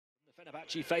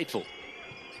Fenerbahce faithful.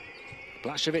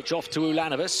 Blažević off to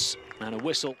Ulanovas, and a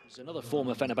whistle. Is another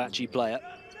former Fenerbahce player.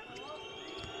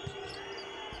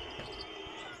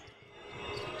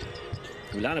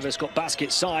 Ulanovas got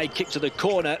basket side, kick to the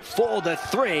corner for the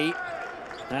three.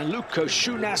 And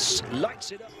Lukošiūnas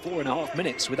lights it up. 4.5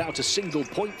 minutes without a single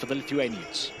point for the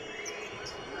Lithuanians.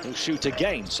 He'll shoot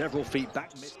again, several feet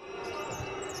back.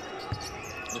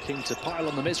 Looking to pile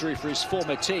on the misery for his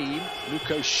former team.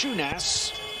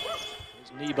 Lukošiūnas.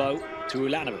 Here's Nebo to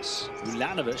Ulanovas.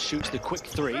 Ulanovas shoots the quick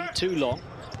three, too long.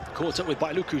 Caught up with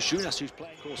by Lukošiūnas, who's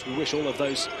playing. Of course, we wish all of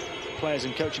those players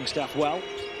and coaching staff well.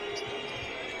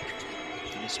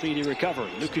 And a speedy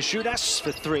recovery. Lukošiūnas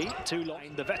for three, too long.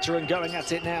 The veteran going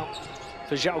at it now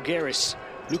for Žalgiris.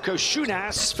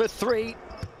 Lukošiūnas for three.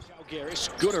 Žalgiris,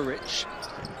 Guduric.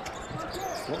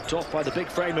 Blocked off by the big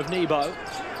frame of Nebo.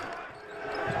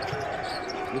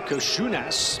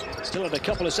 Lukošiūnas still had a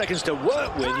couple of seconds to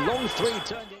work with. Long three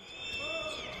turned in.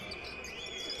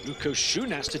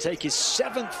 Lukošiūnas to take his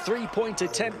 7th three-point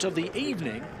attempt of the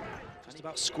evening. Just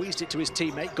about squeezed it to his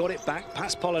teammate, got it back,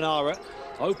 past Polonara.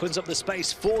 Opens up the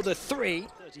space for the three.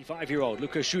 35-year-old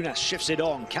Lukošiūnas shifts it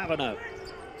on, Kavanaugh.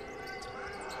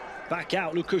 Back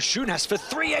out, Lukošiūnas for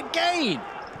three again!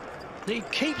 He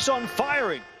keeps on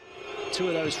firing. Two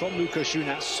of those from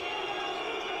Lukošiūnas.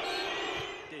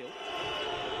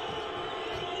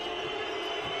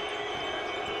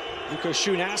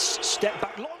 Lukošiūnas, step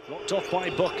back long. Blocked off by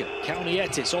Booker.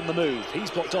 Kaunietis on the move.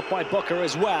 He's blocked off by Booker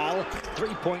as well.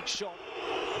 Three-point shot.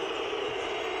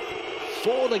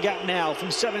 For the gap now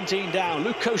from 17 down.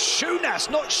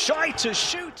 Lukošiūnas not shy to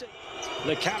shoot.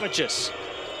 Lekavicius.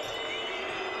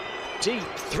 Deep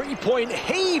three-point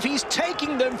heave. He's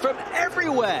taking them from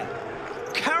everywhere.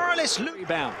 Karolis Lukošiūnas.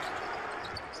 Rebound.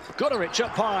 Guduric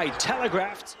up high.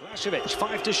 Telegraphed. Blažević,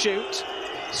 5 to shoot.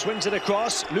 Swings it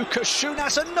across.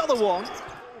 Lukošiūnas, another one.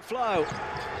 Flow.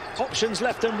 Options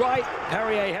left and right.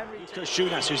 Perrier, Henry.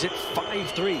 Lukošiūnas, who's hit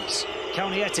 5 threes.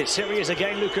 Kaunietis, here he is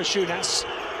again, Lukošiūnas.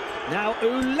 Now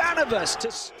Ulanovas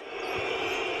to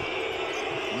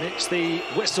mix the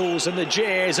whistles and the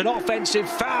jeers. An offensive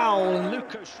foul.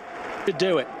 Lukošiūnas to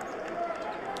do it.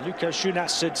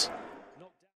 Lukošiūnas had